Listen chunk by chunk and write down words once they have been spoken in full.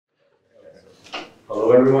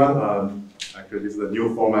Hello everyone. Actually, this is a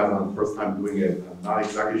new format. I'm first time doing it. I'm not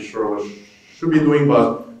exactly sure what should be doing,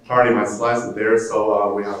 but currently my slides are there.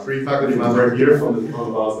 So we have 3 faculty members here from the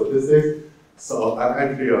Department of Biostatistics. So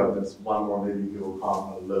actually, there's one more. Maybe he will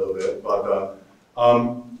come a little bit. But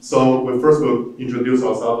so we'll introduce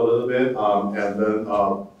ourselves a little bit, and then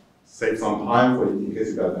save some time for in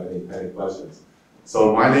case you guys have any questions.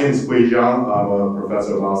 So my name is Hui Jiang. I'm a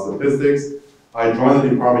professor of biostatistics. I joined the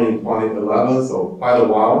department in 2011, so quite a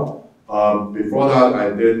while. Before that,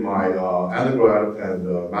 I did my undergrad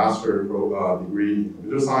and master degree in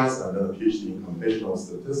computer science, and then a PhD in computational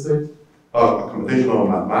statistics, computational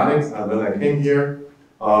mathematics, and then I came here.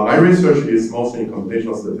 My research is mostly in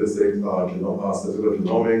computational statistics, statistical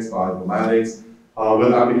genomics, bioinformatics,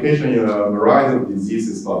 with application in a variety of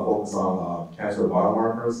diseases, but focus on cancer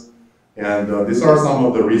biomarkers. And these are some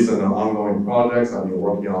of the recent and ongoing projects I've been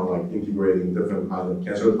working on, like integrating different kinds of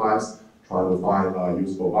cancer types, trying to find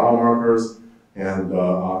useful biomarkers. And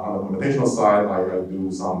on the computational side, I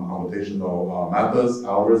do some computational methods,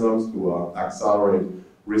 algorithms to accelerate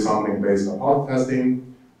resampling-based hypothesis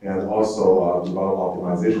testing, and also develop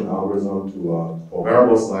optimization algorithm for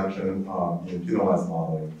variable selection in penalized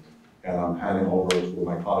modeling. And I'm handing over to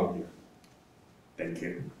my colleague here. Thank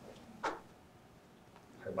you.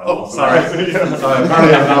 Oh, sorry. Apparently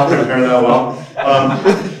I'm not prepared that well.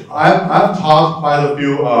 I've taught quite a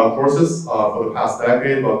few courses for the past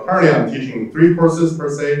decade, but currently I'm teaching 3 courses per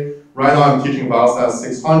se. Right now I'm teaching Biostat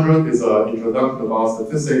 600. It's an Introduction to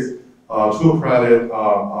Biostatistics 2-credit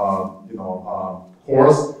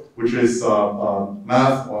course, which is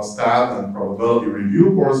math or stat and probability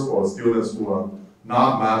review course for students who are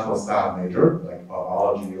not math or stat major, like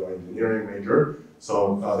biology or engineering major.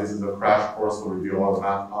 So this is a crash course to review all the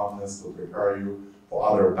math components to prepare you for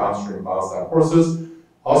other downstream biostat courses.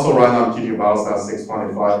 Also, right now I'm teaching Biostat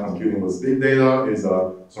 625, Computing with Big Data, is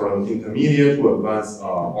a sort of intermediate to advanced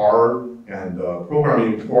R and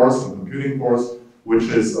programming course and computing course, which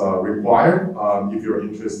is required if you're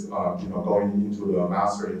interested, going into the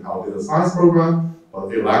Master in Health Data Science program,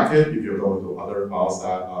 but elective if you're going to other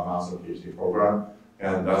Biostat Master PhD program,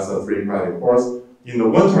 and that's a 3-credit course. In the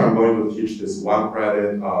winter, I'm going to teach this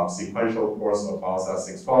 1-credit sequential course of Biostat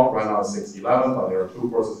 612. Right now it's 611, but there are 2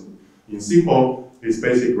 courses in sequel. It's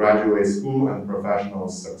basic graduate school and professional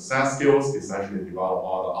success skills. Essentially develop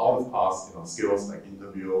all the out-of-class skills like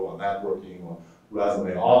interview or networking or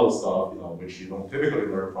resume, all the stuff which you don't typically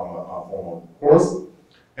learn from a formal course.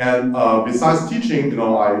 And besides teaching,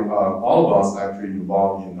 all of us actually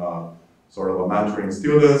involved in sort of mentoring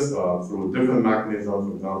students through different mechanisms.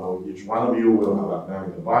 For example, each one of you will have an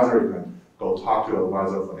academic advisor. You can go talk to an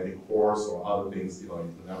advisor for any course or other things, if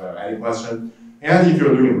you never have any question. And if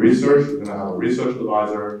you're doing research, you're gonna have a research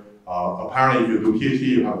advisor. Apparently, if you do PhD,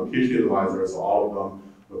 you have a PhD advisor, so all of them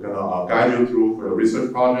are gonna guide you through for your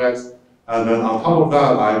research projects. And then on top of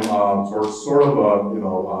that, I'm sort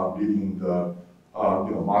of leading the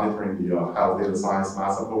monitoring the health data science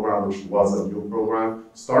master program, which was a new program.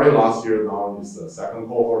 Started last year, now it's the 2nd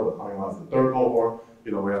cohort, the coming month is the 3rd cohort.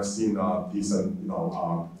 We have seen decent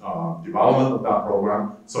development of that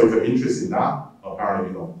program. So if you're interested in that,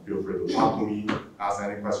 apparently feel free to talk to me, ask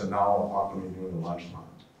any question now, or talk to me during the lunchtime.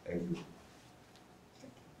 Thank you.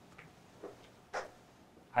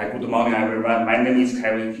 Hi, good morning everyone. My name is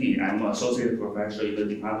Kevin He. I'm an associate professor in the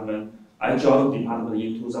department. I joined the department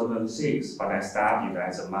in 2006, but I started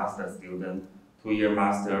as a master student, 2-year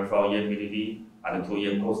master, 4-year PhD, and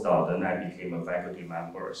 2-year postdoc. Then I became a faculty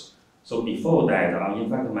member. So before that, in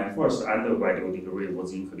fact, my first undergraduate degree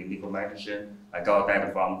was in clinical medicine. I got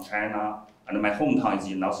that from China, and my hometown is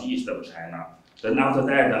in northeast of China. Then after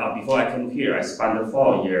that, before I came here, I spent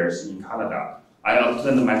 4 years in Canada. I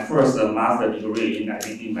obtained my first master degree in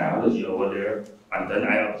epidemiology over there, and then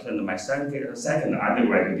I obtained my second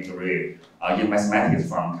undergraduate degree in mathematics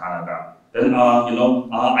from Canada. Then,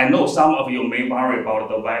 I know some of you may worry about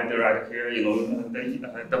the weather out here,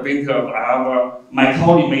 the winter of Arbor. My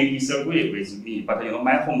colleague may disagree with me, but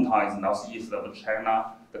my hometown is northeast of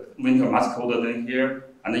China. The winter much colder than here,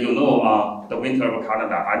 and the winter of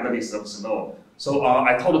Canada, underneath of snow. So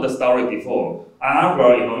I told the story before.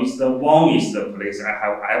 Arbor, is the warmest place I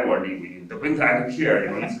have ever lived in. The winter out here,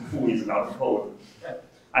 it's cool, it's not cold.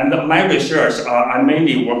 And my research, I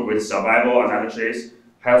mainly work with survival analysis,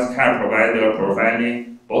 healthcare provider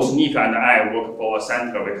profiling. Both Nick and I work for a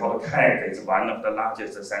center we call CAG. It's one of the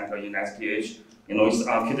largest centers in SPH. It's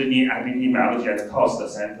a kidney epidemiology and cost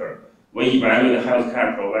center. We evaluate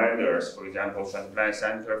healthcare providers, for example, transplant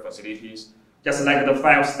center facilities. Just like the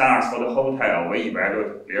 5 stars for the hotel, we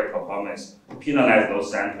evaluate their performance. Penalize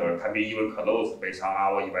those centers, can be even closed based on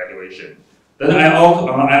our evaluation. Then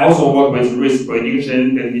I also work with risk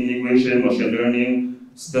prediction, data integration, machine learning,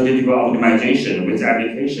 statistical optimization with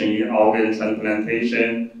application in organ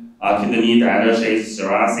transplantation, kidney dialysis,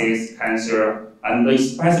 cirrhosis, cancer, and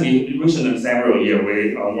especially recently several years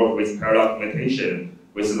we work with parallel implementation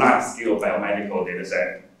with large-scale biomedical data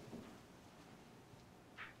set.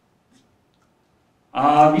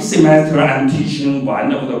 This semester I'm teaching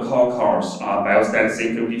one of the core course,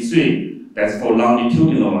 Biostatistics 53, that's for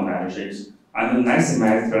longitudinal analysis. And the next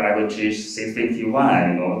semester I will teach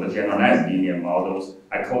 651, the generalized linear models.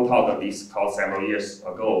 I co-taught this course several years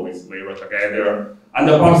ago we were together. And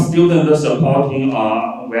about student supporting,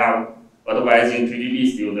 we are advising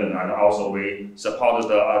PhD students, and also we support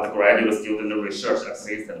the graduate student research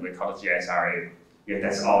assistant, we call it GSRA. Yeah,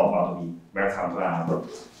 that's all about me. Welcome to Arbor.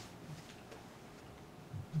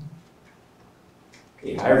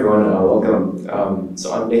 Okay, hi everyone, welcome.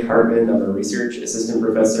 So I'm Nick Hartman, I'm a research assistant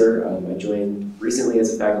professor. I joined recently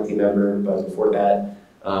as a faculty member, but before that,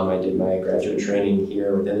 I did my graduate training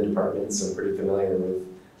here within the department, so I'm pretty familiar with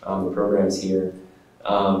the programs here.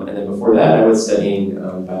 And then before that, I was studying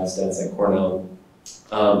biostats at Cornell.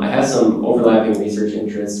 I have some overlapping research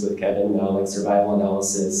interests with Kevin, like survival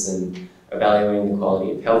analysis and evaluating the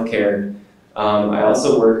quality of healthcare. I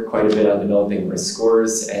also work quite a bit on developing risk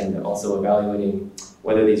scores and also evaluating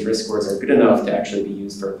whether these risk scores are good enough to actually be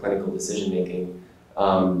used for clinical decision making.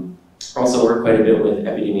 Also work quite a bit with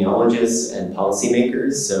epidemiologists and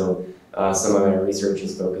policymakers, so some of my research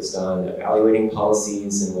is focused on evaluating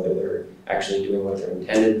policies and whether they're actually doing what they're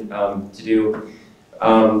intended to do.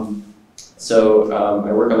 I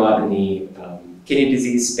work a lot in the kidney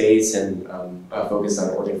disease space and focus on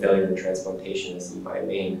organ failure and transplantation as my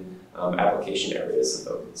main application areas of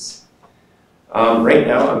focus. Right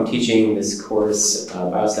now I'm teaching this course,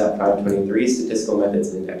 Biostat 523, Statistical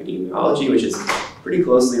Methods in Epidemiology, which is pretty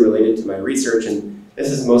closely related to my research, and this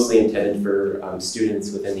is mostly intended for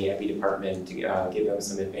students within the epi department to give them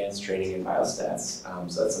some advanced training in biostats,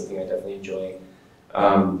 so that's something I definitely enjoy.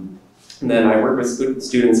 And then I work with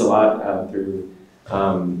students a lot through,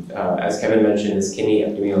 as Kevin mentioned, this Kidney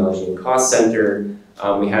Epidemiology and Cost Center.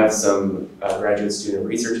 We have some graduate student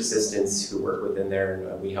research assistants who work within there,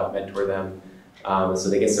 and we help mentor them. So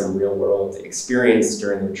they get some real-world experience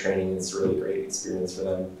during their training. It's a really great experience for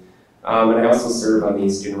them. And I also serve on the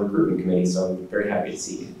student recruitment committee, so I'm very happy to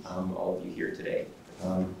see all of you here today.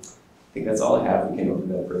 I think that's all I have. We can open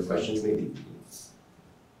it up for questions, maybe.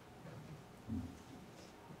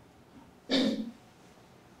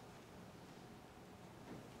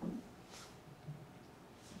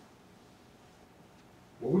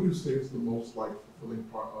 What would you say is the most fulfilling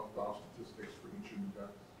part of biostatistics for each of you guys?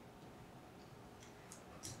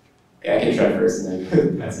 Yeah, I can try first and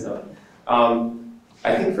then pass it on.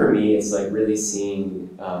 I think for me, it's like really seeing,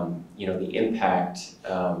 the impact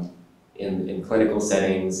in clinical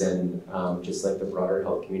settings and just like the broader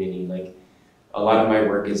health community. Like a lot of my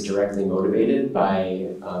work is directly motivated by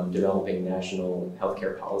developing national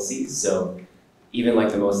healthcare policies. So even like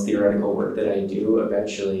the most theoretical work that I do,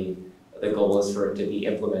 eventually the goal is for it to be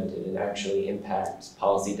implemented and actually impact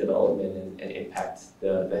policy development and impact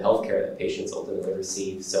the healthcare that patients ultimately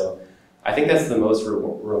receive. So I think that's the most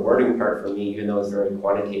rewarding part for me, even though it's very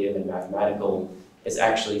quantitative and mathematical, is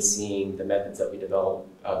actually seeing the methods that we develop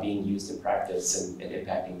being used in practice and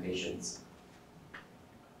impacting patients.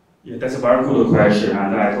 Yeah, that's a very good question,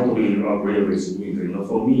 and I totally agree with you.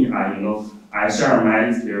 For me, I share my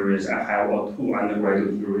experience. I have a 2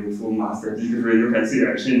 undergraduate degree, 2 master degree. You can see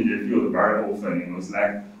I change the field very often. It's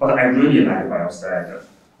like, but I really like biostat.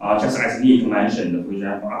 Just as Nick mentioned, for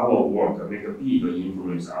example, our work make a big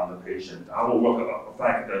influence on the patient. Our work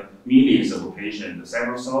affects millions of patients,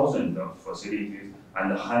 several thousand facilities,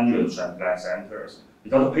 and hundreds of transplant centers.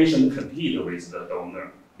 Because the patient compete with the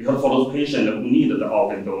donor. Because for those patients who need the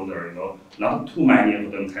organ donor, not too many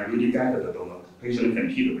of them can really get the donor. Patient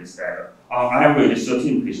compete with that. On average,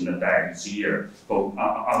 13 patients die each year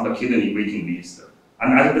on the kidney waiting list.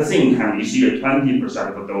 And at the same time, each year, 20%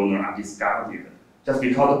 of the donors are discarded. Just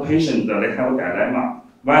because the patient, they have a dilemma,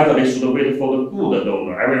 whether they should wait for the good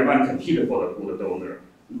donor, everyone compete for the good donor.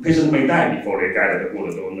 Patient may die before they get the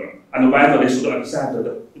good donor, and whether they should accept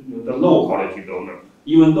the low quality donor,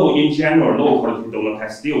 even though in general, low quality donor can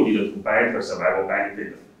still lead to better survival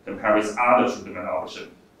benefit compared with other treatment options.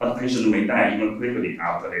 But the patient may die even quickly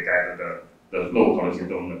after they get the low quality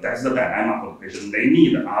donor. That's the dilemma for the patient. They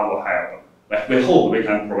need our help. Like we hope we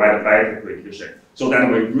can provide better prediction so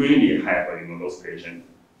that we really help those patients.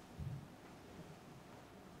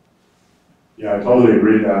 Yeah, I totally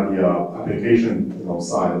agree that the application,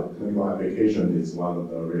 side, clinical application is one of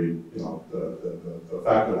the really, the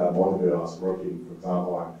factor that motivated us working. For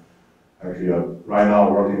example, I'm actually right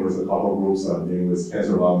now working with a couple of groups dealing with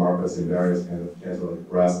cancer biomarkers in various kinds of cancer, like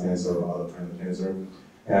breast cancer or other kind of cancer.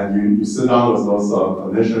 And you sit down with those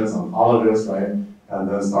clinicians, oncologists, right, and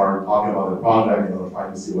then start talking about the project,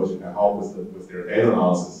 trying to see what you can help with their data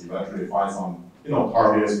analysis. Eventually find some,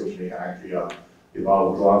 targets which may actually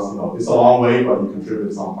develop drugs. It's a long way, but you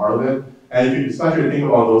contribute some part of it. And if you especially think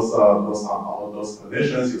about those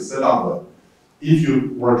clinicians you sit down with, if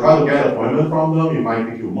you were trying to get an appointment from them, it might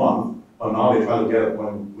take you a month, but now they try to get an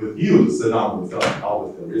appointment with you to sit down with them and help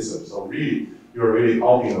with the research. So really, you're really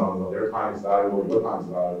helping them. Their time is valuable, your time is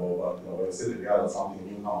valuable, but when you sit together, something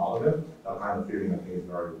new come out of it. That kind of feeling, I think, is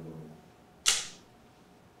very rewarding.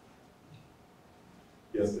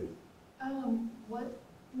 Yes, please. What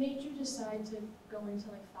made you decide to go into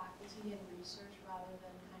like faculty and research rather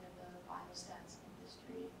than kind of the biostats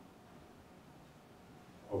industry?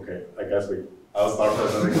 Okay, I guess I'll start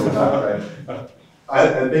first and then go back, right?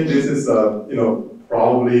 I think this is,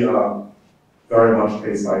 probably very much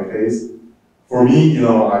case by case. For me,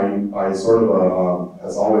 I sort of,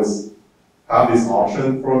 as always, have this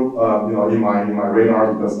option for, in my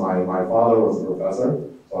radar because my father was a professor.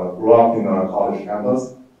 So I grew up in a college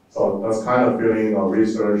campus. So that's kind of feeling,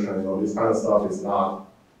 research and this kind of stuff is not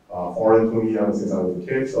foreign to me ever since I was a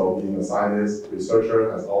kid. So being a scientist,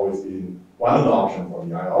 researcher has always been one of the options for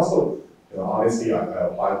me. I also, honestly, I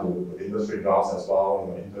applied to industry jobs as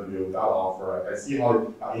well, interview that offer. I see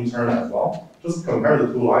how I intern as well. Just compare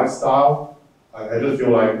the two lifestyle. I just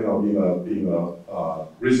feel like, being a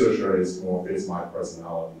researcher is more fits my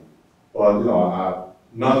personality. But,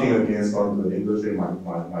 nothing against going to the industry.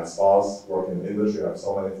 My spouse work in the industry. I have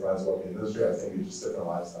so many friends work in the industry. I think it's just different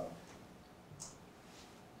lifestyle.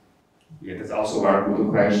 Yeah, that's also a very good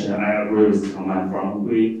question. I agree with the comment from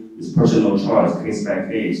Hui. It's personal choice, case by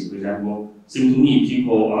case. For example, seems to me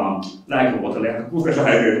people like what they have good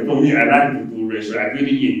research. For me, I like to do research. I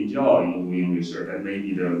really enjoy doing research, and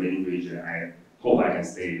maybe the main reason I hope I can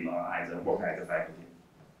stay as a work as a faculty.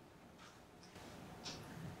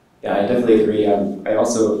 Yeah, I definitely agree. I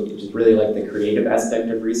also just really like the creative aspect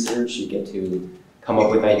of research. You get to come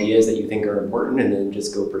up with ideas that you think are important, and then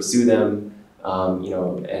just go pursue them.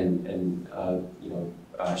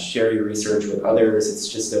 Share your research with others. It's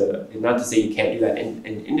just not to say you can't do that in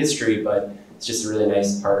industry, but it's just a really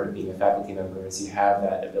nice part of being a faculty member is you have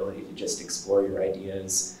that ability to just explore your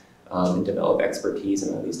ideas and develop expertise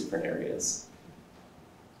in all these different areas.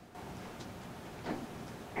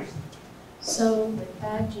 So with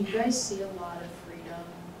that, do you guys see a lot of freedom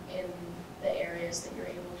in the areas that you're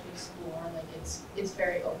able to explore? Like it's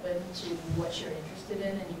very open to what you're interested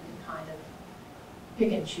in, and you can kind of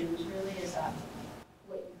pick and choose, really? Is that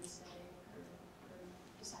what you would say for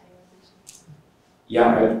deciding what research?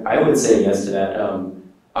 Yeah, I would say yes to that.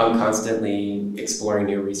 I'm constantly exploring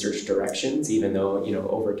new research directions, even though,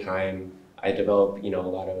 over time I develop, a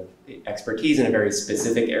lot of expertise in a very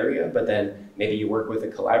specific area, but then maybe you work with a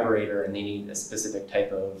collaborator and they need a specific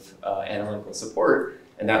type of analytical support,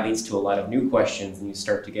 and that leads to a lot of new questions, and you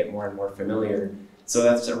start to get more and more familiar. So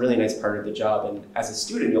that's a really nice part of the job, and as a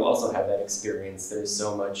student, you'll also have that experience. There's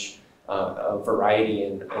so much variety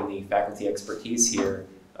in the faculty expertise here.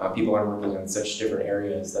 People are working on such different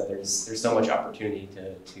areas that there's so much opportunity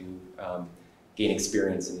to gain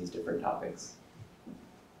experience in these different topics.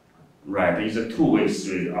 Right, it's a two-way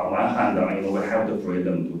street. On one hand, we have the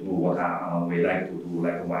freedom to do what we like to do.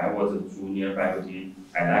 Like when I was a junior faculty,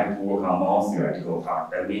 I like to work on more theoretical part.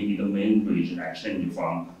 That may be the main reason I changed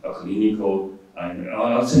from a clinical, from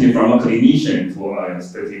a clinician to a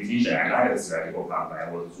statistician. I like the theoretical part when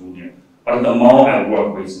I was a junior. But the more I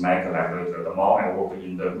work with my collaborator, the more I work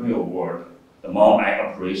in the real world, the more I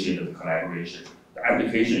appreciate the collaboration. The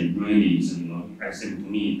application really is, I think to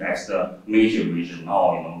me, that's the major reason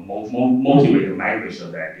now, motivate my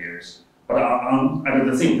research ideas. But at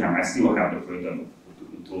the same time, I still have the freedom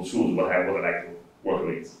to choose what I would like to work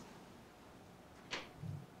with.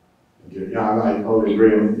 Yeah, I totally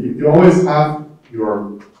agree. You always have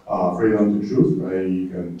your freedom to choose, right? You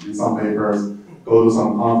can read some papers, go to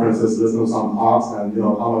some conferences, listen to some talks, and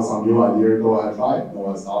come up with some new idea, go ahead and try it. No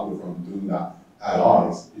one stops you from doing that at all.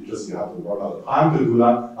 You have to work out the time to do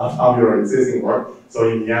that on top of your existing work. So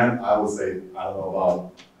in the end, I would say, I don't know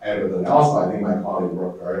about everything else, but I think my colleagues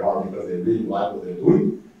work very hard because they really like what they're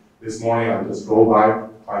doing. This morning, I just drove by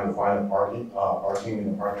trying to find a parking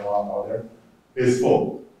in the parking lot out there. It's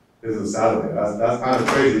full. this is Saturday. That's kind of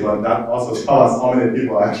crazy, but that also tells us how many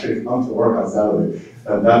people actually come to work on Saturday.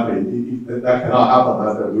 And that cannot happen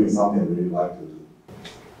unless they're doing something they really like to do.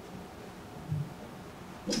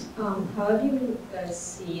 How have you guys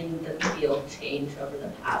seen the field change over the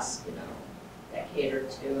past, decade or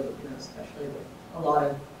two, especially with a lot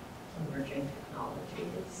of emerging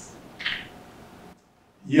technologies?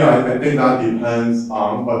 Yeah, I think that depends,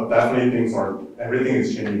 but definitely everything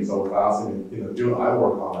is changing so fast. In the field I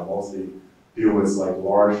work on, I mostly deal with like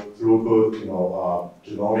large throughput,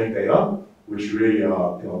 genomic data, which really,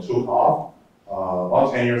 took off.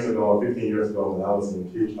 About 10 years ago, 15 years ago, when I was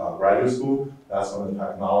in graduate school, that's when the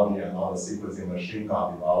technology and all the sequencing machine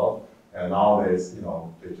got developed. And nowadays, they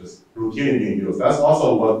just routinely being used. That's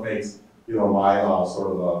also what makes, my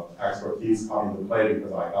sort of expertise come into play,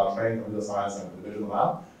 because I got trained in computer science and divisional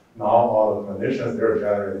math. Now all the clinicians, they're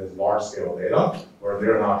generating this large scale data where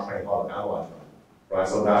they're not trained how to analyze them, right?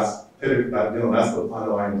 So that's typically, that's the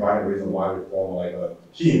underlying driving reason why we form like a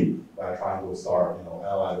team by trying to start,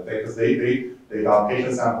 analyzing data, because they got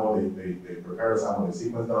patient sample, they prepare the sample, they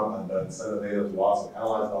sequence them, and then send the data to us,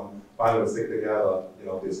 analyze them, finally stick together,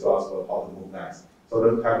 discuss how to move next. So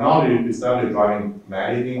the technology is definitely driving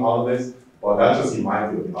many things out of this, but that's just in my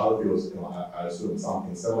field. In other fields, I assume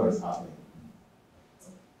something similar is happening.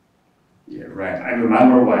 Yeah, right. I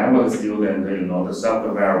remember when I was a student, the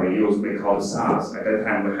software we use, we call it SAS. At that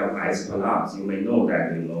time, we have S+. You may know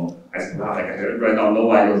that, S+. Right now, no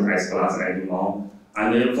one uses S+ anymore.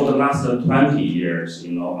 And for the last 20 years,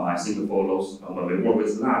 I think for those, when we work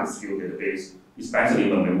with large scale database, especially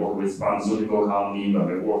when we work with pharmaceutical company, when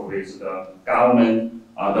we work with the government,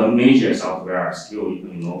 the major software still,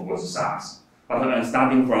 was SAS. But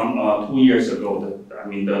starting from 2 years ago,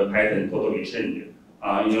 the pattern totally changed.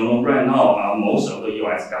 Right now, most of the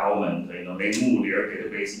US government, they move their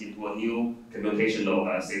database into a new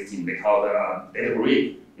computational system. They call it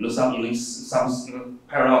Databricks. Some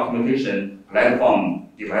parallel computation platform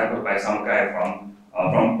developed by some guy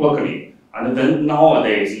from Berkeley. And then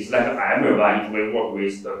nowadays, it's like everyone, if we work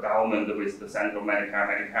with the government, with the central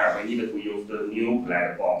Medicare, we need to use the new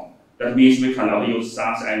platform. That means we cannot use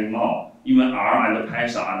SAS anymore. Even R and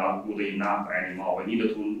Python are not good enough anymore. We need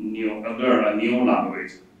to learn a new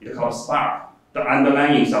language. It's called Spark. The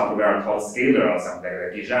underlying software called Scalar or something like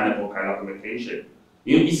that, designed for parallel computation.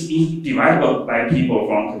 It's developed by people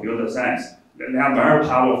from computer science. They are very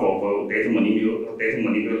powerful for data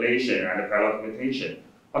manipulation and parallel computation.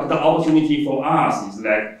 But the opportunity for us is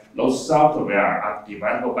like those software are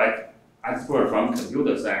developed by experts from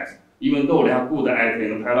computer science. Even though they are good at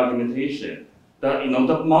parallel computation,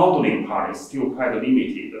 the modeling part is still quite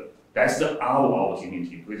limited. That's our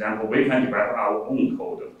opportunity. For example, we can develop our own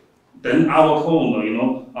code. Then our code, in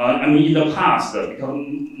the past, because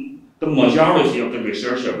the majority of the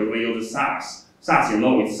researchers will use SAS. SAS,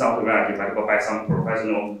 it's software developed by some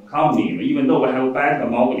professional company. Even though we have better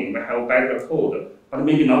modeling, we have better code, but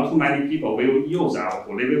maybe not too many people will use our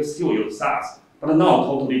code. They will still use SAS, but now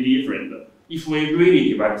totally different. If we really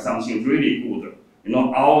develop something really good,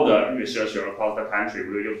 all the researchers across the country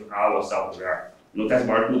will use our software. That's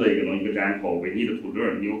very good, example. We need to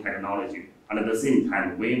learn new technology, and at the same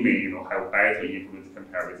time, we may, have better influence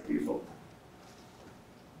compared with before.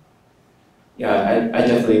 Yeah, I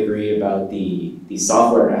definitely agree about the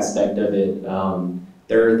software aspect of it.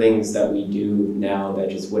 There are things that we do now that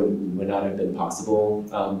just would not have been possible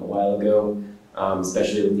a while ago,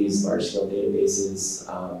 especially with these large-scale databases.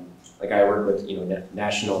 Like I work with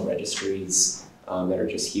national registries that are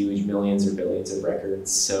just huge, millions or billions of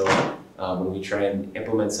records. So when we try and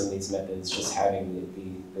implement some of these methods, just having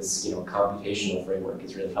this computational framework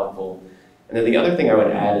is really helpful. And then the other thing I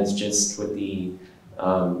would add is just with the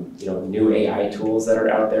new AI tools that are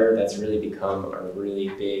out there, that's really become a really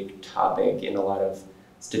big topic in a lot of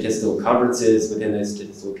statistical conferences within the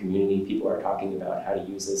statistical community. People are talking about how to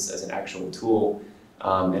use this as an actual tool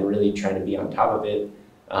and really trying to be on top of it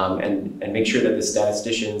and make sure that the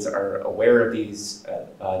statisticians are aware of these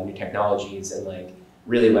new technologies and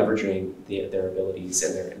really leveraging their abilities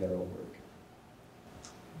in their own work.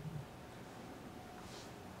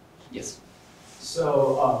 Yes.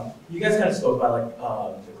 So you guys kind of spoke about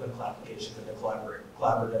the clinical applications and the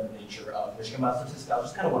collaborative nature of Michigan Biostatistics. I was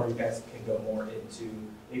just kind of wondering if you guys can go more into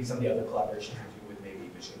maybe some of the other collaborations you do with maybe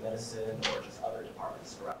Michigan Medicine or just other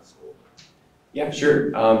departments around the school. Yeah,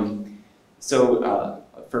 sure. So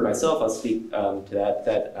for myself, I'll speak to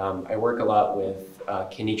that I work a lot with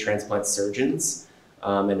kidney transplant surgeons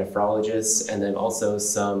and nephrologists, and then also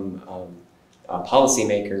some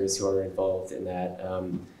policymakers who are involved in that.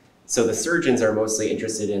 So the surgeons are mostly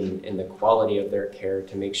interested in the quality of their care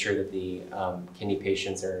to make sure that the kidney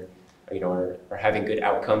patients are having good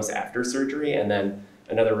outcomes after surgery. And then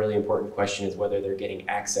another really important question is whether they're getting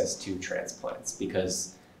access to transplants,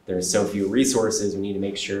 because there's so few resources. We need to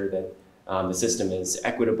make sure that the system is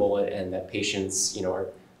equitable and that patients,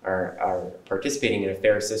 are participating in a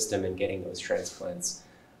fair system and getting those transplants.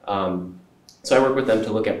 So I work with them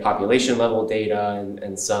to look at population level data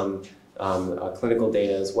and some clinical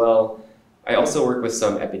data as well. I also work with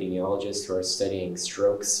some epidemiologists who are studying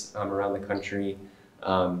strokes around the country.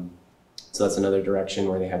 So that's another direction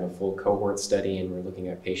where they have a full cohort study and we're looking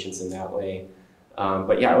at patients in that way.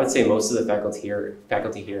 But yeah, I would say most of the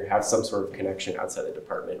faculty here have some sort of connection outside the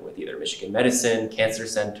department with either Michigan Medicine, Cancer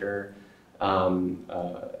Center,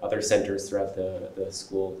 other centers throughout the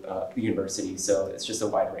school, university. So it's just a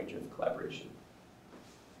wide range of collaboration.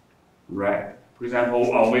 Right. For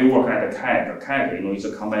example, we work at the CAG. CAG, is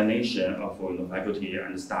a combination of faculty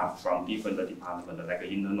and staff from different departments like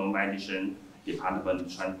internal medicine,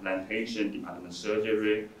 department transplantation, department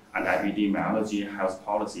surgery, and epidemiology, health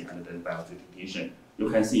policy, and then biostatistician. You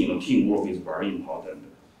can see, teamwork is very important.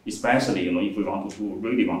 Especially, if we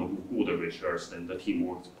really want to do good research, then the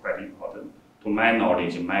teamwork is quite important. To my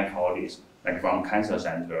knowledge, my colleagues, like from Cancer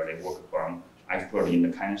Center, they work from expert in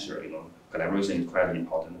the cancer. Collaboration is quite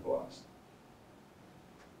important for us.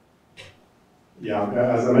 Yeah,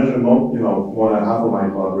 as I mentioned, more than half of my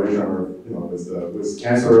collaboration are, with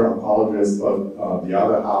cancer oncologists, but the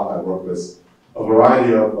other half I work with a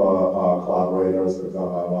variety of collaborators. For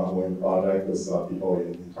example, I have an ongoing project with people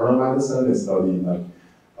in internal medicine. They study the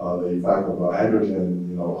effect of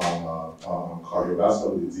androgen, on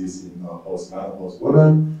cardiovascular disease in post-menopause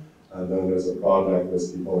women. And then there's a project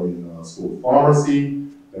with people in school pharmacy.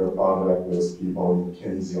 There's a project with people in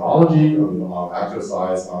kinesiology, on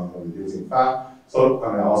exercise, on reducing fat. So,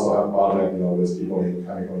 I also have a project, with people in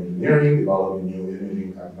chemical engineering, developing new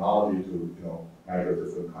imaging technology to, measure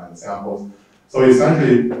different kinds of samples. So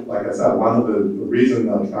essentially, like I said, one of the reasons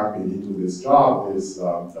that attracted me into this job is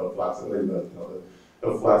the flexibility,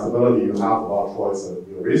 the flexibility you have about choice of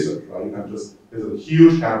your research, right? You can just, there's a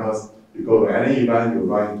huge campus, you go to any event, you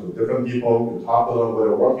run into different people, you talk to them what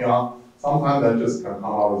they're working on. Sometimes that just can come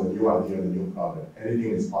out with a new idea and a new project.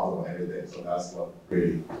 Anything is possible any day, so that's what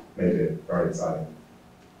really made it very exciting.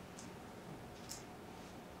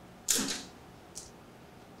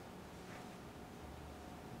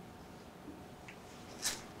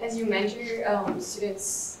 As you mentor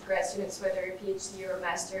students, grad students, whether a PhD or a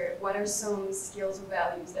master, what are some skills or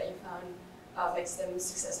values that you found makes them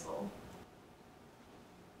successful?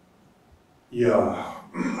 Yeah,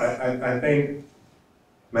 I think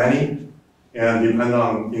many, and depend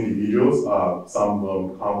on individuals. Some of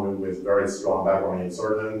them come with very strong background in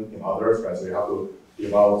certain, in others, right? So you have to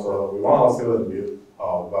develop sort of, we want our students to be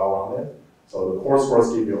well-rounded. So the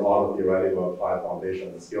coursework give you a lot of theoretical applied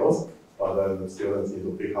foundation skills, but then the students need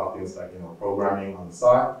to pick up things like, programming on the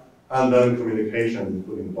side, and then communication,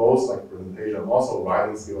 including both like presentation, also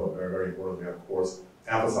writing skill are very, very important. We have of course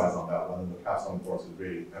emphasize on that. One of the capstone courses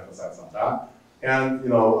really emphasize on that. And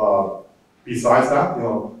besides that,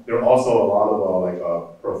 there are also a lot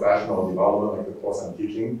of professional development, like the course I'm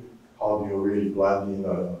teaching. How do you really blend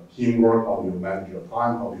in teamwork? How do you manage your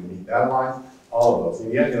time? How do you meet deadlines? All of those.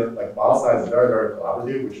 In the end, like biostat is very, very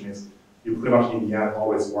collaborative, which means you pretty much in the end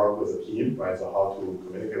always work with a team, right? So how to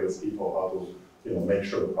communicate with people, how to make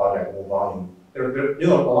sure the project move on. A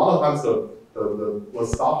lot of times what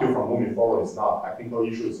stops you from moving forward is not technical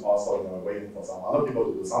issues. Also, waiting for some other people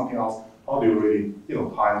to do something else. How do you really,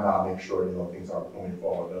 time that, make sure things are moving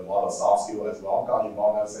forward? There's a lot of soft skills as well got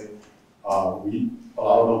involved. I say, a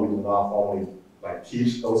lot of them we do not formally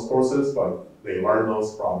teach those courses, but they learn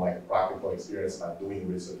those from practical experience, doing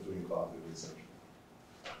research, doing collaborative research.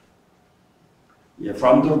 Yeah,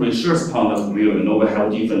 from the research point of view, we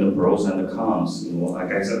have different pros and cons.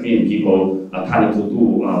 Like I said, people tend to do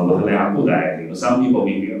what they are good at. Some people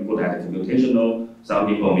may be good at computational, some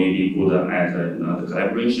people may be good at the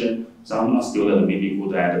collaboration, some students may be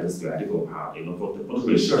good at the theoretical part. For the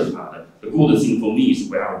research part, the good thing for me is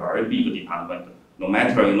we are a very big department. No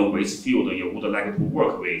matter which field you would like to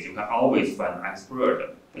work with, you can always find an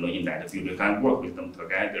expert in that field. You can work with them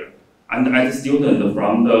together. And as a student,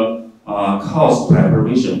 from the course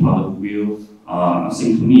preparation point of view,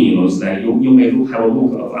 seems to me, it's like you may have a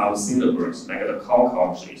look of our syllabus, like the core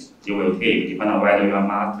courses you will take, depending on whether you are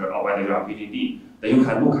master or whether you are PhD. Then you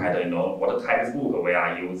can look at what textbook we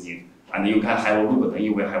are using, and you can have a look. Then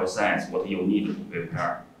you will have a sense what you need to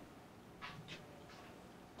prepare.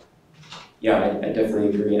 Yeah, I definitely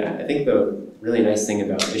agree. I think the really nice thing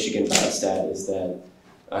about Michigan Biostat is that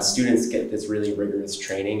students get this really rigorous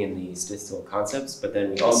training in the statistical concepts, but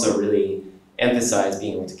then we also really emphasize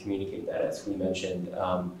being able to communicate that, as we mentioned.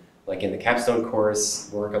 Like in the capstone course,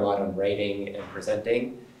 we work a lot on writing and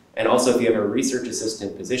presenting. And also if you have a research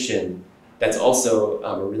assistant position, that's also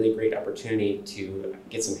a really great opportunity to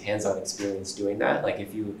get some hands-on experience doing that. Like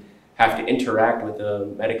if you have to interact with a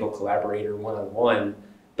medical collaborator one-on-one,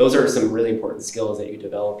 those are some really important skills that you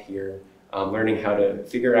develop here. Learning how to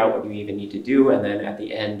figure out what you even need to do, and then at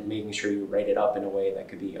the end, making sure you write it up in a way that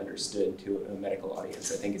could be understood to a medical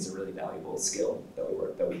audience, I think is a really valuable skill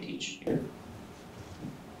that we teach here.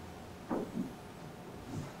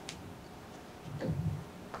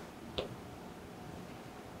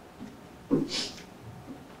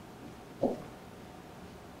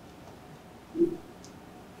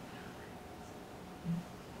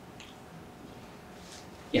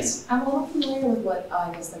 Yes. I'm a little familiar with what I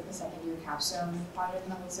guess like the second year capstone project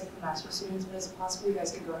that looks like for master's students, but is it possible you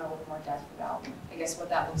guys could go into a little more depth about, I guess, what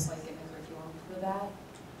that looks like in the curriculum for that?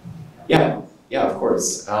 Yeah, of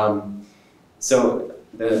course. So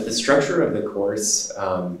the structure of the course,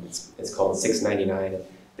 it's called 699.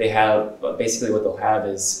 They have, basically what they'll have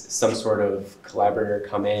is some sort of collaborator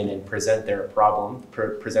come in and present their problem,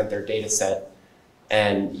 present their data set,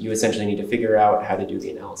 and you essentially need to figure out how to do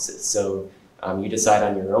the analysis. So you decide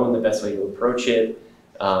on your own the best way to approach it,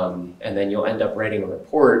 and then you'll end up writing a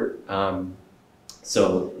report.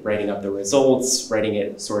 So writing up the results, writing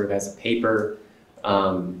it sort of as a paper.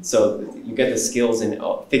 So you get the skills in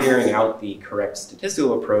figuring out the correct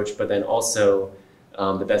statistical approach, but then also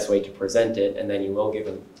the best way to present it, and then you will give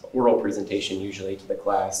an oral presentation usually to the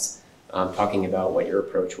class talking about what your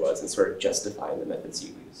approach was and sort of justifying the methods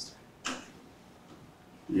you used.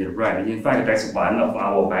 Yeah, right. In fact, that's one of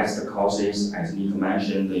our best courses. As Nick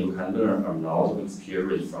mentioned, you can learn a lot of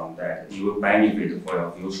experience from that. You will benefit for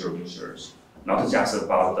your future research. Not just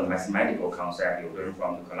about the mathematical concept you learn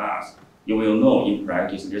from the class. You will know in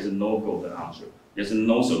practice there's no golden answer. There's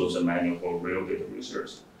no solution manual for real data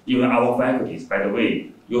research. Even our faculties, by the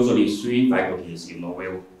way, usually 3 faculties,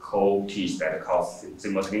 will co-teach that course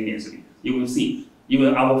simultaneously. You will see.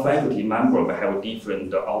 Even our faculty member will have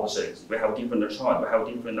different options, we have different choice, we have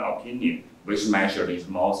different opinion, which measure is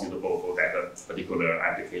more suitable for that particular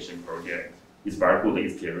application project. It's very good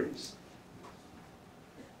experience.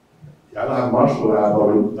 Yeah, I don't have much to add,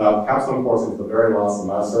 but the capstone course is the very last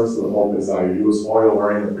semester, so the hope is that you use all your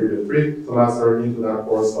learning in the previous 3 semesters into that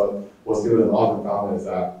course, but what students often found is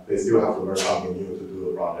that they still have to learn something new to do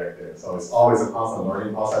the project there. So it's always a constant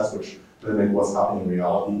learning process, which mimics what's happening in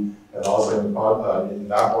reality. And also in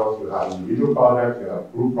that course, you have individual projects, you have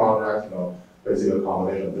group projects, basically a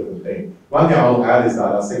combination of different things. One thing I will add is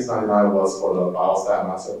that 699 was for the Biostat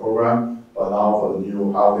Master Program, but now for the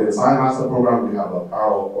new Health Data Science Master Program, we have a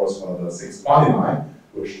parallel course for the 629,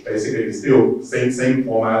 which basically is still same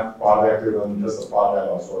format, project driven, just a project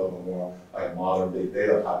of sort of a more like modern big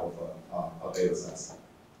data type of data sets.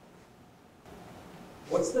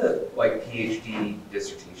 What's the PhD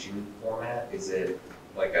dissertation format? Is it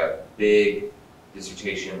like a big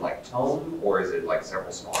dissertation like tome, or is it like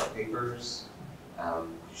several smaller papers? Could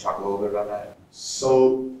you talk a little bit about that?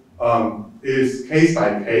 So it's case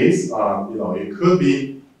by case. It could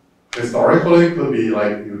be, historically, it could be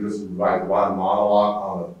like you just write one monologue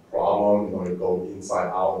on a problem, you go inside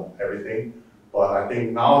out and everything. But I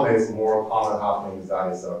think nowadays more common happening is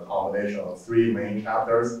that it's a combination of 3 main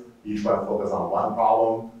chapters, each one focus on one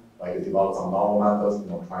problem, like it develops some novel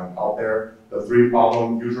methods, try and help there. The 3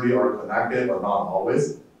 problems usually are connected, but not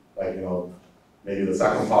always. Like, maybe the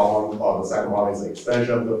second problem or the second one is an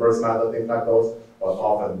extension of the first method, things like those. But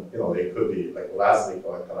often, they could be like less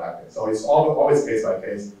connected. So it's always case by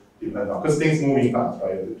case, depending on, because things moving fast,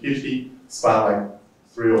 right? The PhD span like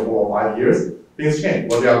 3 or 4 or 5 years, things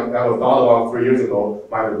change. What you have thought about 3 years ago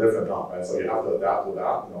might be different now, right? So you have to adapt to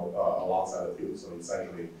that, alongside the field. So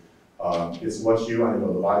essentially, it's what you and the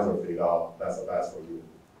advisor figure out that's the best for you.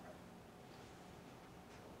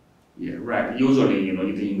 Yeah, right. Usually,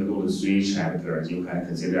 if you include 3 chapters, you can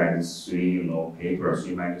consider it 3, papers,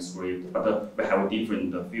 3 manuscripts. But we have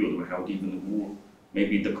different field, we have different group.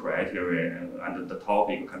 Maybe the criteria and the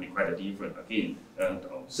topic can be quite different. Again,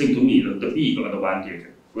 seems to me the big advantage.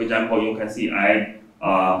 For example, you can see I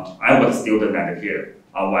was a student at here.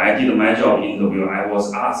 When I did my job interview, I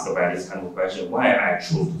was asked about this kind of question: why I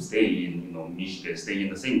chose to stay in, Mich, stay in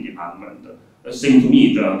the same department. It seems to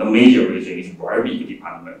me the major reason is very big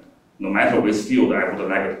department. No matter which field I would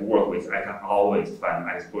like to work with, I can always find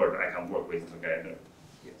expert I can work with together.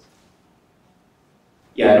 Yes.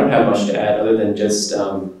 Yeah, I don't have much to add other than just,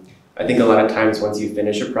 I think a lot of times once you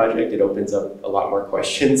finish a project, it opens up a lot more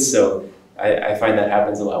questions. So I find that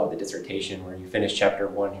happens a lot with the dissertation, where you finish chapter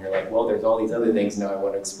 1, you're like, well, there's all these other things now I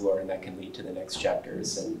want to explore, and that can lead to the next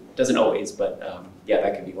chapters. And it doesn't always, but yeah,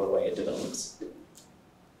 that can be one way it develops.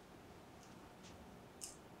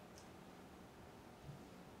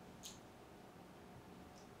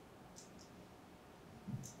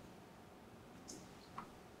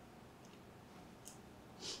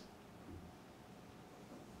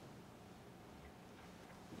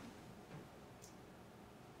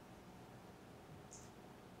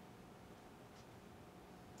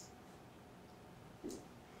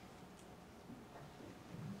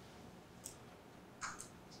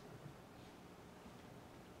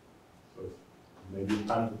 Maybe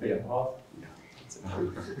time to take a pause.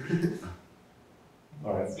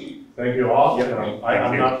 All right, thank you all. Yep.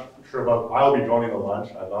 I'm not sure about, I'll be joining the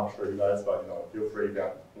lunch. I'm not sure you guys, but feel free to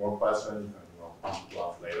get more questions and talk to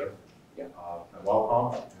us later. Yeah. And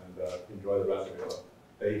welcome and enjoy the rest of your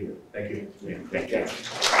day here. Thank you. Yeah, thank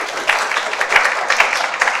you.